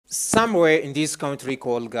Somewhere in this country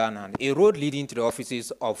called Ghana, a road leading to the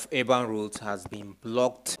offices of urban roads has been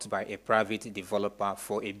blocked by a private developer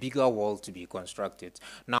for a bigger wall to be constructed.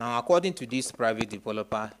 Now, according to this private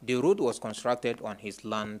developer, the road was constructed on his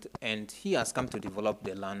land and he has come to develop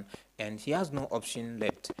the land and he has no option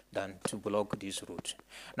left than to block this road.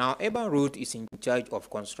 Now, urban road is in charge of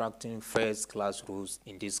constructing first-class roads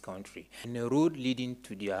in this country, and the road leading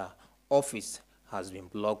to their office has been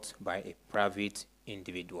blocked by a private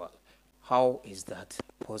individual. How is that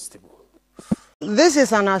possible? This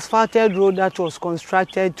is an asphalted road that was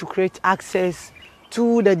constructed to create access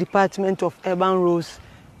to the Department of Urban Roads,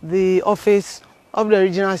 the office of the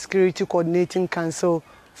Regional Security Coordinating Council,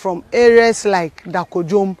 from areas like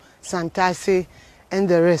Dakojom, Santase, and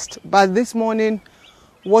the rest. But this morning,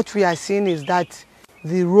 what we are seeing is that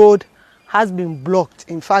the road has been blocked.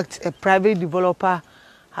 In fact, a private developer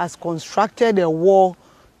has constructed a wall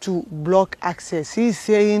to block access. He's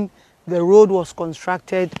saying the road was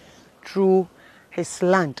constructed through his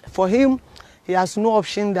land. For him, he has no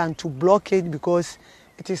option than to block it because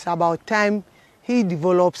it is about time he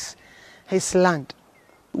develops his land.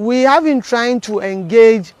 We have been trying to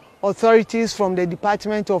engage authorities from the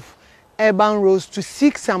Department of Urban Roads to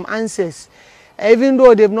seek some answers. Even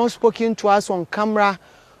though they've not spoken to us on camera,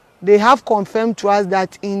 they have confirmed to us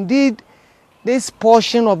that indeed this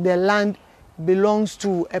portion of the land belongs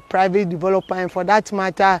to a private developer, and for that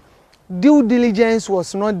matter, due diligence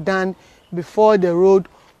was not done before the road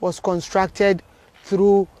was constructed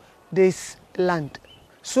through this land.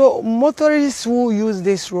 So motorists who use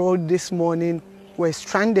this road this morning were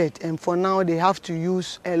stranded, and for now they have to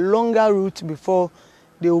use a longer route before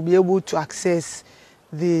they will be able to access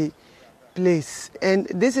the place. And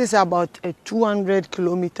this is about a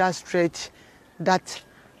 200-kilometer stretch that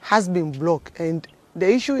has been blocked, and the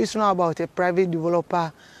issue is not about a private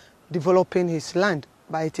developer developing his land,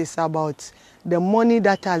 but it is about the money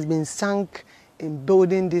that has been sunk in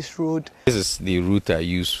building this road. This is the route I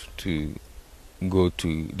use to go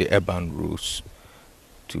to the urban roads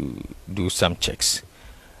to do some checks.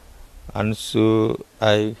 And so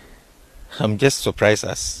I'm just surprised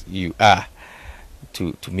as you are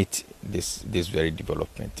to meet this very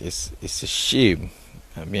development. It's a shame.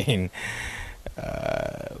 I mean,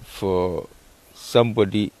 for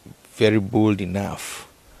somebody very bold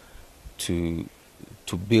enough to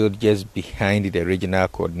build just behind the regional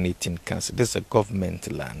coordinating council. This is a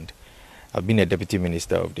government land. I've been a deputy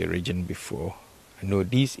minister of the region before. I know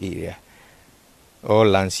this area, all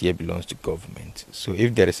lands here belongs to government. So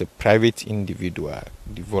if there is a private individual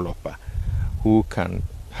developer who can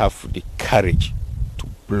have the courage to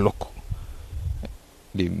block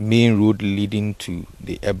the main road leading to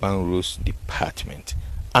the urban roads department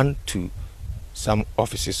and to some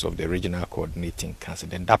offices of the regional coordinating council,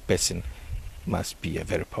 then that person must be a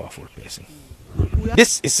very powerful person.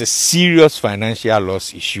 This is a serious financial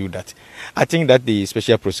loss issue that I think that the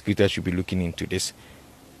special prosecutor should be looking into this,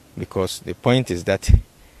 because the point is that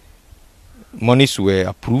monies were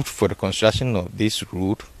approved for the construction of this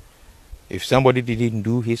road. If somebody didn't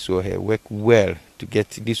do his or her work well to get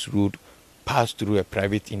this road passed through a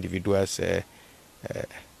private individual's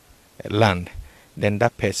land, then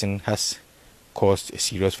that person has caused a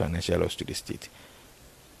serious financial loss to the state.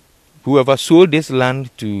 Whoever sold this land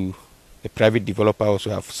to a private developer also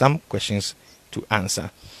have some questions to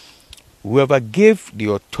answer. Whoever gave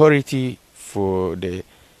the authority for the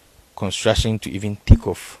construction to even take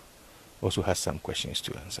off also has some questions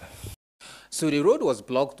to answer. So the road was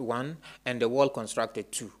blocked, one, and the wall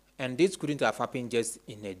constructed, two. And this couldn't have happened just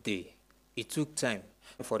in a day. It took time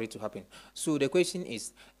for it to happen. So the question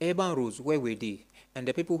is, urban roads, where were they? And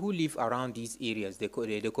the people who live around these areas, the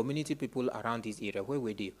community people around this area, where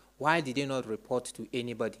were they? Why did they not report to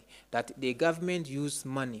anybody that the government used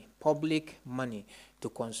money, public money, to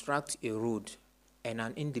construct a road and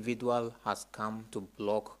an individual has come to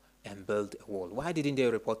block and build a wall? Why didn't they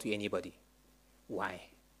report to anybody? Why?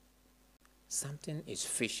 Something is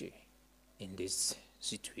fishy in this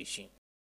situation.